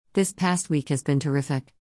This past week has been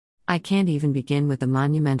terrific. I can't even begin with the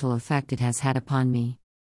monumental effect it has had upon me.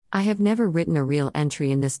 I have never written a real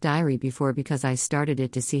entry in this diary before because I started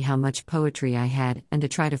it to see how much poetry I had and to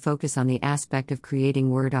try to focus on the aspect of creating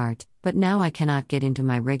word art, but now I cannot get into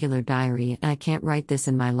my regular diary and I can't write this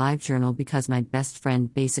in my live journal because my best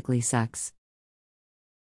friend basically sucks.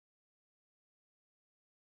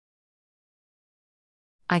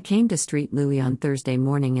 I came to Street Louis on Thursday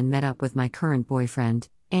morning and met up with my current boyfriend,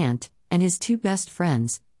 Ant, and his two best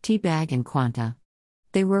friends, Teabag and Quanta.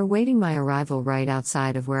 They were awaiting my arrival right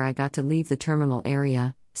outside of where I got to leave the terminal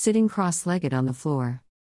area, sitting cross-legged on the floor.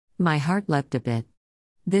 My heart leapt a bit.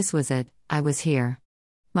 This was it, I was here.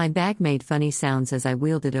 My bag made funny sounds as I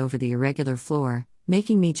wheeled it over the irregular floor,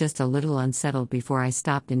 making me just a little unsettled before I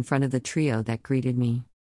stopped in front of the trio that greeted me.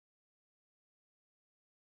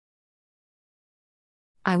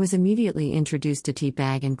 I was immediately introduced to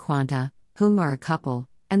Teabag and Quanta, whom are a couple,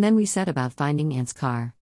 and then we set about finding Ant's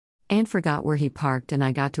car. Ant forgot where he parked and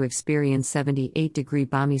I got to experience 78-degree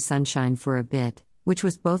balmy sunshine for a bit, which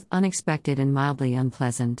was both unexpected and mildly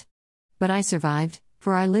unpleasant. But I survived,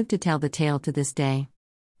 for I live to tell the tale to this day.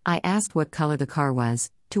 I asked what color the car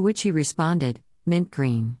was, to which he responded, mint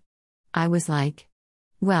green. I was like,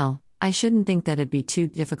 well, I shouldn't think that'd be too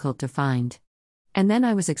difficult to find. And then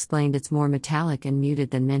I was explained it's more metallic and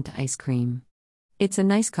muted than mint ice cream. It's a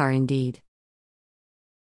nice car indeed.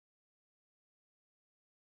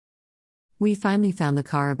 We finally found the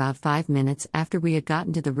car about 5 minutes after we had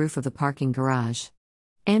gotten to the roof of the parking garage.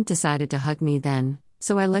 Ant decided to hug me then,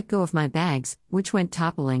 so I let go of my bags, which went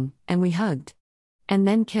toppling, and we hugged. And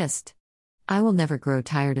then kissed. I will never grow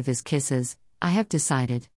tired of his kisses, I have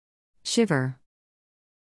decided. Shiver.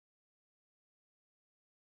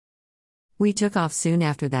 We took off soon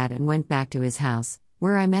after that and went back to his house,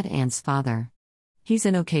 where I met Ant's father. He's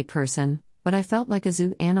an okay person, but I felt like a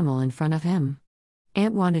zoo animal in front of him.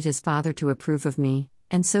 Ant wanted his father to approve of me,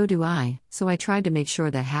 and so do I, so I tried to make sure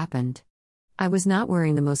that happened. I was not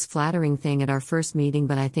wearing the most flattering thing at our first meeting,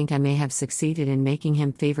 but I think I may have succeeded in making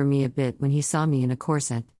him favor me a bit when he saw me in a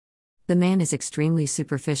corset. The man is extremely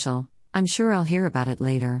superficial, I'm sure I'll hear about it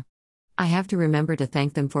later. I have to remember to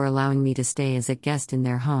thank them for allowing me to stay as a guest in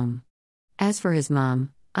their home. As for his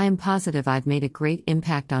mom, I am positive I've made a great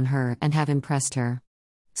impact on her and have impressed her.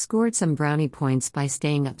 Scored some brownie points by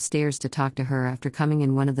staying upstairs to talk to her after coming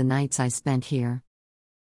in one of the nights I spent here.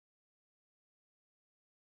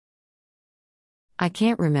 I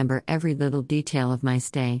can't remember every little detail of my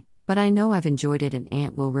stay, but I know I've enjoyed it and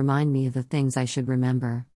Ant will remind me of the things I should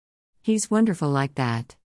remember. He's wonderful like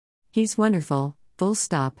that. He's wonderful, full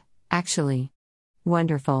stop, actually.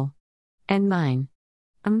 Wonderful. And mine.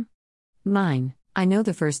 Mine. I know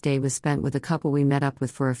the first day was spent with a couple we met up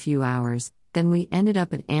with for a few hours. Then we ended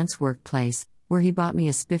up at Ant's workplace, where he bought me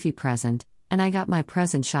a spiffy present, and I got my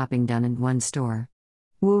present shopping done in one store.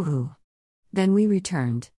 Woohoo! Then we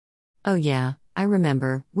returned. Oh yeah, I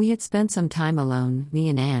remember, we had spent some time alone, me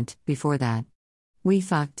and Ant, before that. We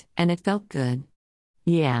fucked, and it felt good.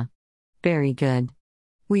 Yeah. Very good.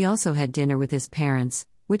 We also had dinner with his parents,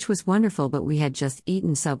 which was wonderful, but we had just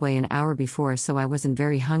eaten Subway an hour before, so I wasn't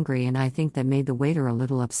very hungry, and I think that made the waiter a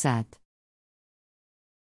little upset.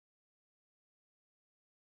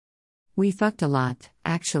 We fucked a lot,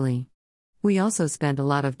 actually. We also spent a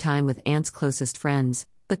lot of time with Ant's closest friends,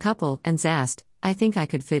 the couple, and Zast. I think I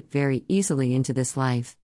could fit very easily into this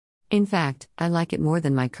life. In fact, I like it more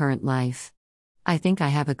than my current life. I think I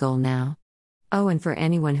have a goal now. Oh, and for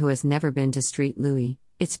anyone who has never been to Street Louis,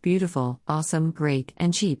 it's beautiful, awesome, great,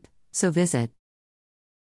 and cheap, so visit.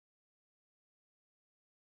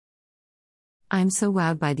 I'm so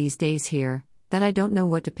wowed by these days here, that I don't know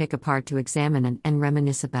what to pick apart to examine and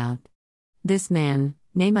reminisce about. This man,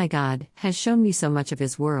 nay my God, has shown me so much of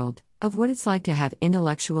his world, of what it's like to have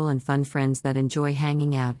intellectual and fun friends that enjoy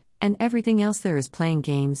hanging out, and everything else there is playing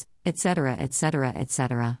games, etc., etc.,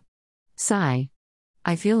 etc. Sigh.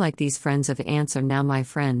 I feel like these friends of Ant's are now my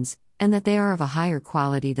friends, and that they are of a higher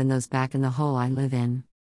quality than those back in the hole I live in.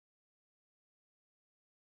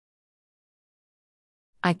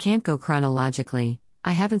 I can't go chronologically.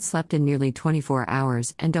 I haven't slept in nearly 24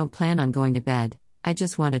 hours and don't plan on going to bed. I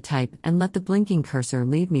just want to type and let the blinking cursor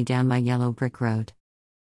lead me down my yellow brick road.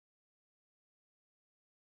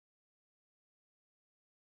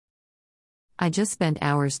 I just spent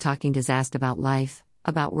hours talking to Zast about life,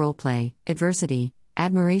 about roleplay, adversity,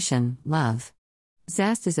 admiration, love.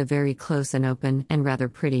 Zast is a very close and open and rather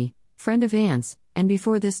pretty friend of Ant's, and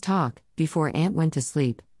before this talk, before Ant went to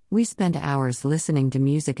sleep, we spent hours listening to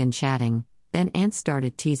music and chatting. Then Ant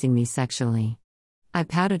started teasing me sexually. I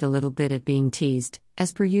pouted a little bit at being teased,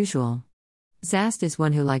 as per usual. Zast is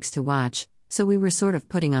one who likes to watch, so we were sort of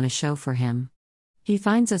putting on a show for him. He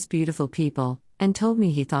finds us beautiful people, and told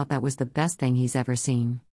me he thought that was the best thing he's ever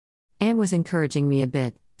seen. Ant was encouraging me a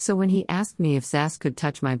bit, so when he asked me if Zast could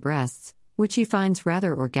touch my breasts, which he finds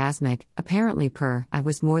rather orgasmic, apparently I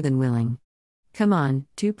was more than willing. Come on,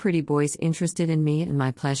 two pretty boys interested in me and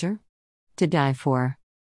my pleasure? To die for.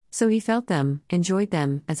 So he felt them, enjoyed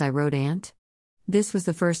them, as I wrote Ant. This was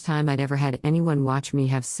the first time I'd ever had anyone watch me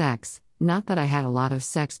have sex, not that I had a lot of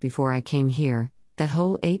sex before I came here, that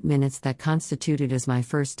whole 8 minutes that constituted as my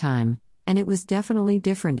first time, and it was definitely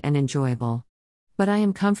different and enjoyable. But I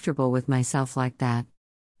am comfortable with myself like that.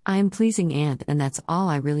 I am pleasing Ant and that's all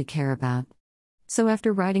I really care about. So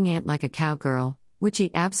after riding Ant like a cowgirl, which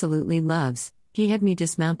he absolutely loves, he had me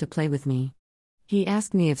dismount to play with me. He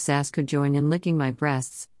asked me if Zast could join in licking my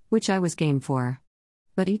breasts, which I was game for.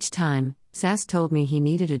 But each time, Zast told me he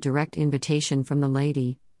needed a direct invitation from the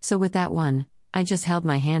lady, so with that one, I just held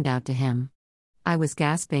my hand out to him. I was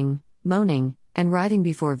gasping, moaning, and riding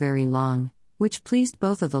before very long, which pleased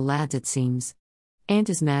both of the lads it seems. Ant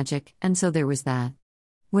is magic, and so there was that.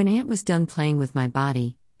 When Ant was done playing with my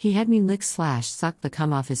body, he had me lick/suck the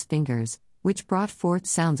cum off his fingers, which brought forth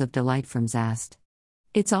sounds of delight from Zast.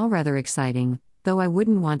 It's all rather exciting, though I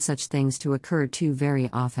wouldn't want such things to occur too very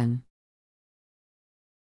often.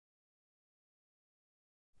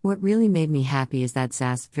 What really made me happy is that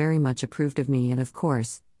Zast very much approved of me, and of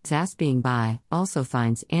course, Zast being bi, also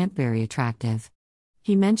finds Ant very attractive.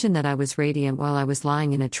 He mentioned that I was radiant while I was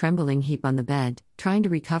lying in a trembling heap on the bed, trying to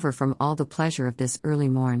recover from all the pleasure of this early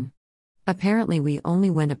morn. Apparently we only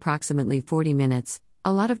went approximately 40 minutes,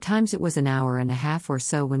 a lot of times it was an hour and a half or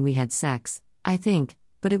so when we had sex, I think,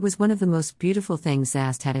 but it was one of the most beautiful things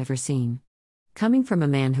Zast had ever seen. Coming from a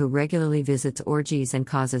man who regularly visits orgies and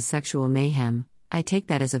causes sexual mayhem, I take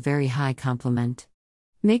that as a very high compliment.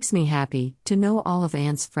 Makes me happy to know all of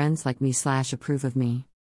Ant's friends like me/approve of me.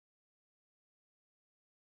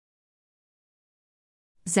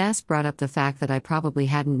 Zast brought up the fact that I probably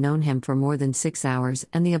hadn't known him for more than 6 hours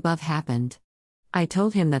and the above happened. I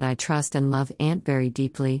told him that I trust and love Ant very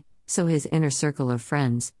deeply, so his inner circle of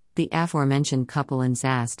friends, the aforementioned couple and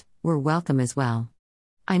Zast, were welcome as well.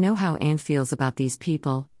 I know how Ant feels about these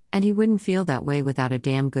people, and he wouldn't feel that way without a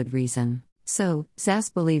damn good reason. So,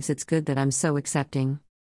 Zast believes it's good that I'm so accepting.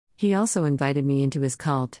 He also invited me into his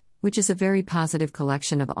cult, which is a very positive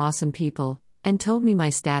collection of awesome people, and told me my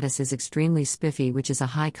status is extremely spiffy, which is a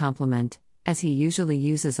high compliment, as he usually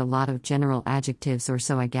uses a lot of general adjectives, or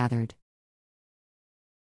so I gathered.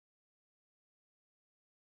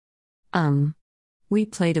 We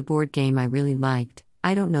played a board game I really liked,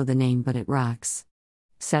 I don't know the name but it rocks.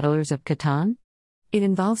 Settlers of Catan? It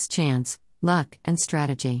involves chance, luck, and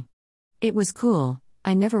strategy. It was cool,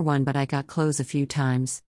 I never won but I got close a few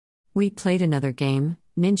times. We played another game,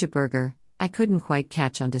 Ninja Burger, I couldn't quite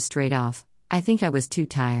catch on to straight off, I think I was too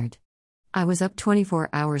tired. I was up 24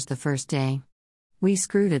 hours the first day. We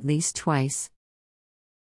screwed at least twice.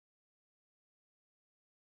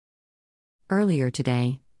 Earlier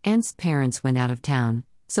today, Ant's parents went out of town,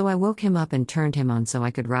 so I woke him up and turned him on so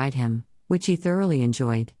I could ride him, which he thoroughly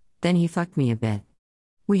enjoyed, then he fucked me a bit.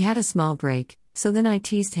 We had a small break, so then I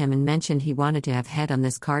teased him and mentioned he wanted to have head on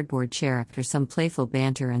this cardboard chair after some playful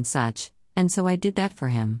banter and such, and so I did that for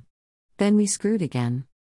him. Then we screwed again.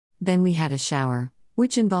 Then we had a shower,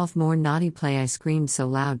 which involved more naughty play. I screamed so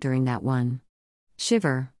loud during that one.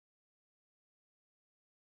 Shiver.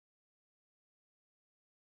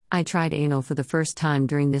 I tried anal for the first time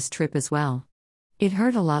during this trip as well. It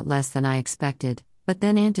hurt a lot less than I expected, but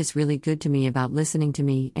then Ant is really good to me about listening to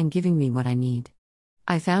me and giving me what I need.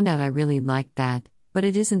 I found out I really liked that, but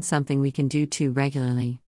it isn't something we can do too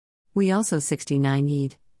regularly. We also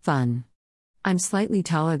 69'd, fun. I'm slightly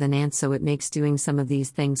taller than Ant, so it makes doing some of these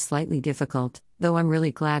things slightly difficult, though I'm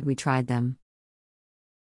really glad we tried them.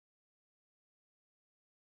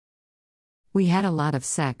 We had a lot of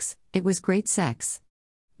sex, it was great sex.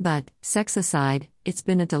 But, sex aside, it's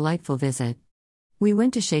been a delightful visit. We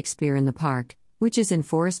went to Shakespeare in the Park, which is in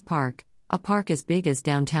Forest Park, a park as big as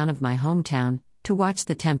downtown of my hometown, to watch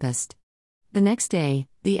The Tempest. The next day,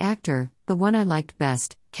 the actor, the one I liked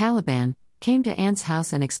best, Caliban, came to Ant's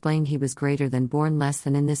house and explained he was greater than born less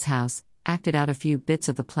than in this house, acted out a few bits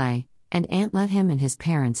of the play, and Ant let him and his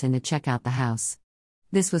parents in to check out the house.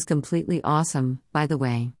 This was completely awesome, by the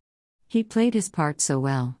way. He played his part so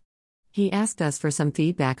well. He asked us for some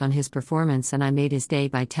feedback on his performance and I made his day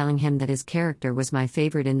by telling him that his character was my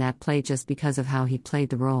favorite in that play just because of how he played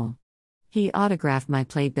the role. He autographed my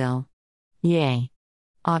playbill. Yay!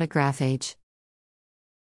 Autograph H.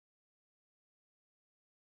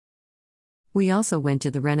 We also went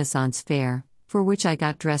to the Renaissance Fair, for which I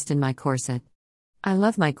got dressed in my corset. I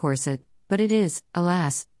love my corset, but it is,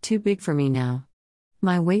 alas, too big for me now.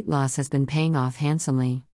 My weight loss has been paying off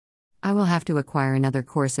handsomely. I will have to acquire another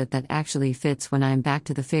corset that actually fits when I am back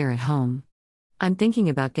to the fair at home. I'm thinking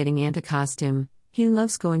about getting Ant a costume. He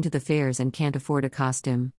loves going to the fairs and can't afford a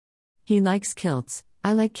costume. He likes kilts,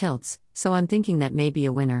 I like kilts, so I'm thinking that may be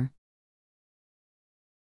a winner.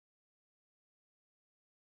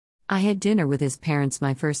 I had dinner with his parents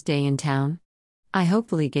my first day in town. I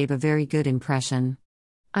hopefully gave a very good impression.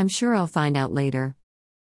 I'm sure I'll find out later.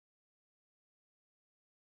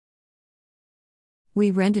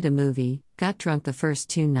 We rented a movie, got drunk the first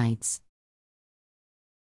 2 nights.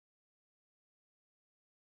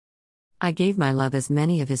 I gave my love as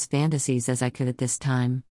many of his fantasies as I could at this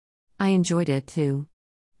time. I enjoyed it too.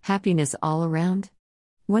 Happiness all around.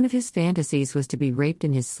 One of his fantasies was to be raped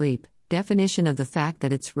in his sleep, definition of the fact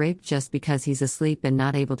that it's rape just because he's asleep and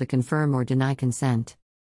not able to confirm or deny consent.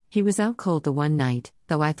 He was out cold the one night,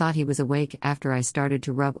 though I thought he was awake after I started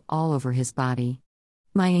to rub all over his body.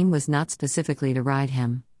 My aim was not specifically to ride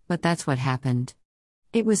him, but that's what happened.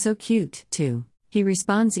 It was so cute, too. He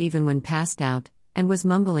responds even when passed out, and was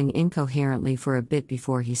mumbling incoherently for a bit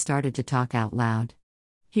before he started to talk out loud.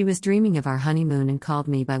 He was dreaming of our honeymoon and called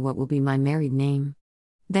me by what will be my married name.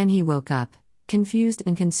 Then he woke up, confused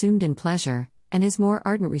and consumed in pleasure, and his more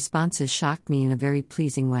ardent responses shocked me in a very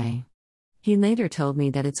pleasing way. He later told me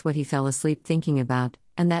that it's what he fell asleep thinking about,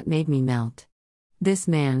 and that made me melt. This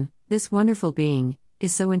man, this wonderful being,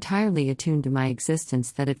 is so entirely attuned to my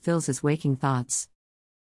existence that it fills his waking thoughts.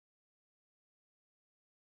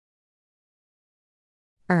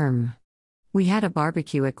 We had a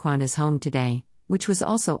barbecue at Quanta's home today, which was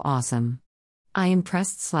also awesome. I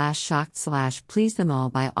impressed/shocked/pleased them all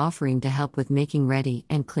by offering to help with making ready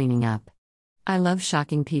and cleaning up. I love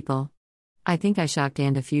shocking people. I think I shocked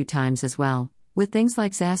Ant a few times as well, with things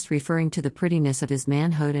like Zast referring to the prettiness of his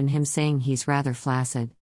manhood and him saying he's rather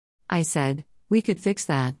flaccid. I said, we could fix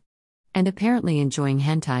that. And apparently enjoying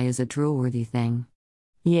hentai is a drool-worthy thing.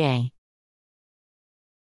 Yay.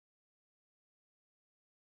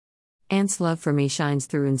 Ant's love for me shines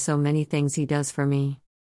through in so many things he does for me.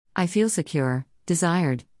 I feel secure,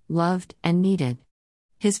 desired, loved, and needed.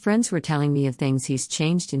 His friends were telling me of things he's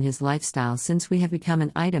changed in his lifestyle since we have become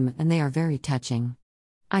an item, and they are very touching.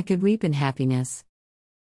 I could weep in happiness.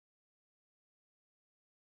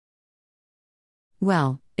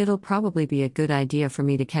 Well, it'll probably be a good idea for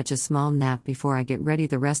me to catch a small nap before I get ready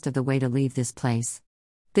the rest of the way to leave this place.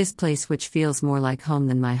 This place which feels more like home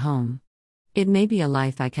than my home. It may be a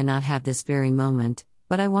life I cannot have this very moment,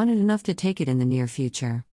 but I want it enough to take it in the near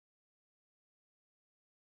future.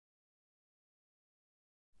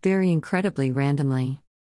 Very incredibly randomly.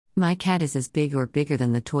 My cat is as big or bigger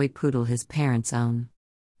than the toy poodle his parents own.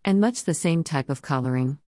 And much the same type of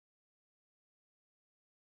coloring.